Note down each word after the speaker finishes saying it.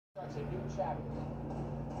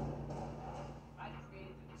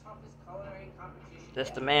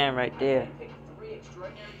That's the man right there.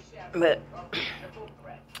 But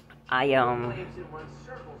I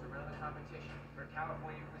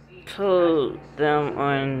told them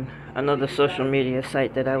on another social media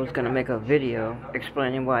site that I was gonna make a video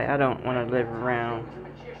explaining why I don't want to live around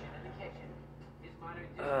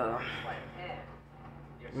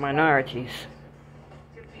minorities,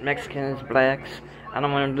 Mexicans, blacks. I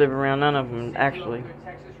don't want to live around none of them, actually,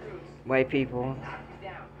 white people.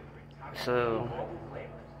 So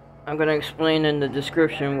I'm going to explain in the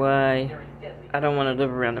description why I don't want to live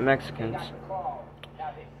around the Mexicans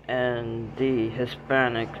and the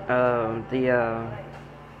Hispanic,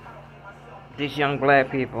 these young black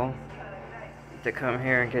people that come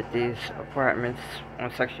here and get these apartments on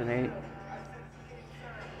Section 8.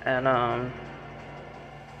 And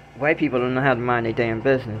white people don't know how to mind their damn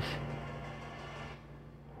business.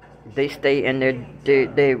 They stay in their,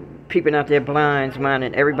 they peeping out their blinds,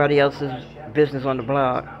 minding everybody else's business on the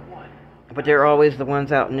block. But they're always the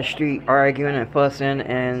ones out in the street arguing and fussing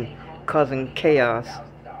and causing chaos.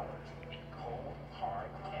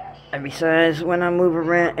 And besides, when I move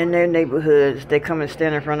around in their neighborhoods, they come and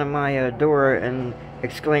stand in front of my door and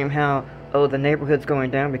exclaim how, oh, the neighborhood's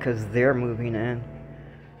going down because they're moving in.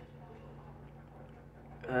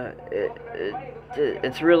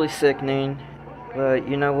 It's really sickening, but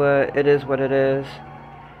you know what? It is what it is.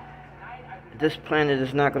 This planet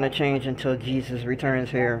is not going to change until Jesus returns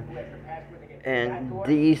here. And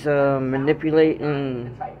these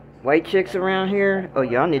manipulating white chicks around here, oh,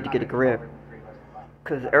 y'all need to get a grip.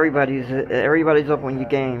 Because everybody's up on your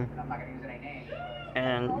game.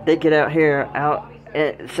 And they get out here,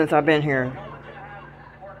 since I've been here.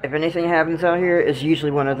 If anything happens out here, it's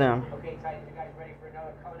usually one of them.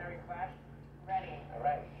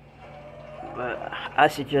 But I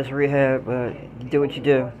suggest rehab, but do what you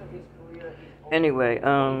do. Anyway,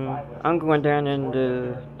 I'm going down in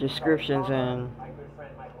the descriptions and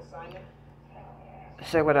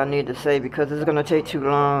say what I need to say because it's going to take too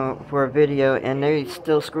long for a video and they're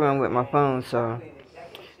still screwing with my phone, so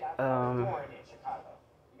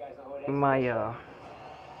my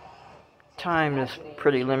time is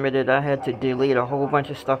pretty limited. I had to delete a whole bunch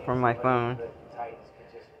of stuff from my phone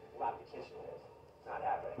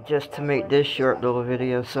just to make this short little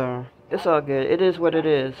video, so it's all good. It is what it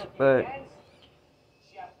is, but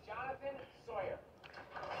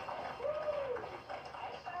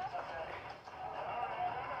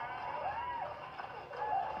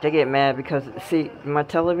they get mad because, see, my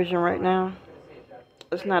television right now,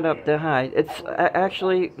 it's not up that high. It's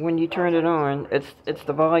actually, when you turn it on, it's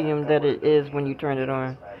the volume that it is when you turn it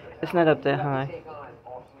on. It's not up that high.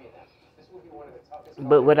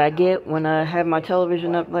 But what I get when I have my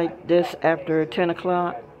television up like this after 10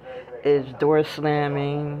 o'clock is doors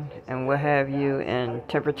slamming and what have you, and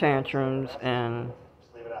temper tantrums, and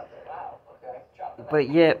but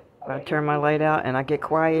yet I turn my light out and I get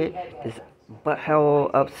quiet. This butthole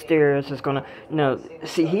upstairs is gonna, no,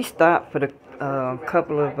 see, he stopped for the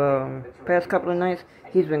past couple of nights.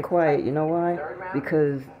 He's been quiet. You know why?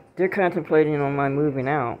 Because they're contemplating on my moving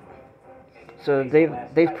out. So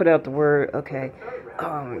they've put out the word, okay,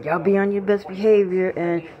 y'all be on your best behavior,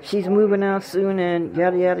 and she's moving out soon, and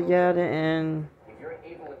yada yada yada, and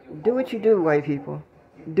do what you do, white people.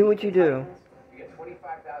 Do what you do.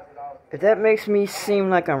 If that makes me seem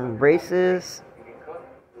like I'm racist,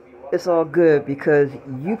 it's all good, because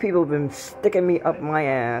you people have been sticking me up my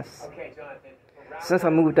ass since I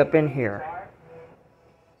moved up in here.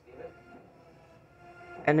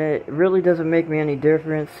 And it really doesn't make me any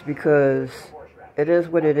difference, because it is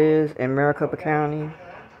what it is in Maricopa County.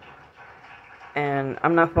 And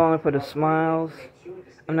I'm not falling for the smiles.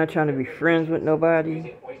 I'm not trying to be friends with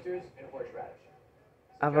nobody.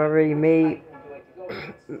 I've already made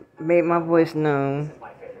my voice known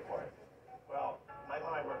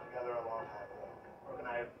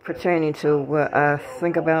pertaining to what I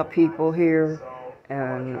think about people here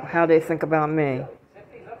and how they think about me.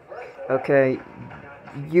 Okay,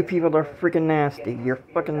 you people are freaking nasty. You're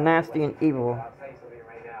fucking nasty and evil.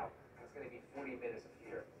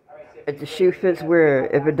 If the shoe fits, wear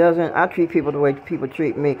it. If it doesn't, I treat people the way people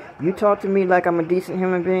treat me. You talk to me like I'm a decent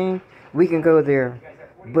human being, we can go there.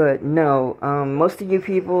 But no, most of you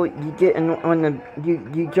people, you get on the,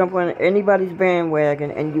 you jump on anybody's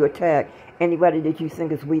bandwagon and you attack anybody that you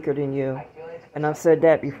think is weaker than you. And I've said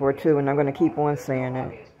that before too, and I'm going to keep on saying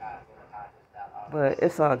it. But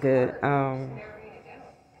it's all good.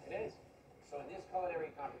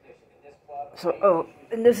 So, oh,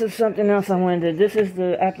 and this is something else I wanted to, this is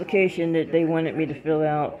the application that they wanted me to fill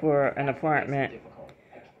out for an apartment.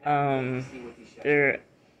 Um,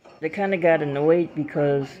 they kind of got annoyed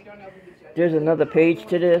because there's another page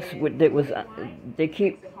to this that was they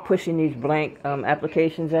keep pushing these blank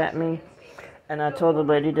applications at me, and I told the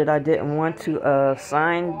lady that I didn't want to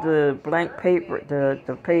sign the blank paper,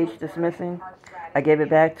 the page that's missing. I gave it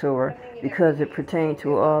back to her because it pertained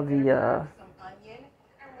to all the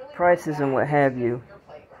prices and what have you,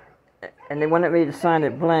 and they wanted me to sign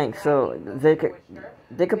it blank so they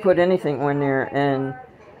could put anything on there, and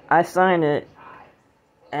I sign it.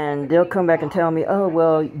 And they'll come back and tell me, oh,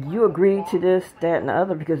 well, you agreed to this, that, and the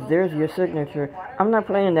other because there's your signature. I'm not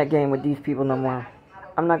playing that game with these people no more.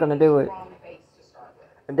 I'm not going to do it.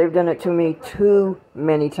 They've done it to me too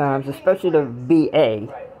many times, especially the VA.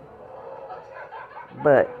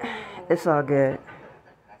 But it's all good.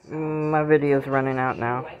 My video's running out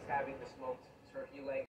now.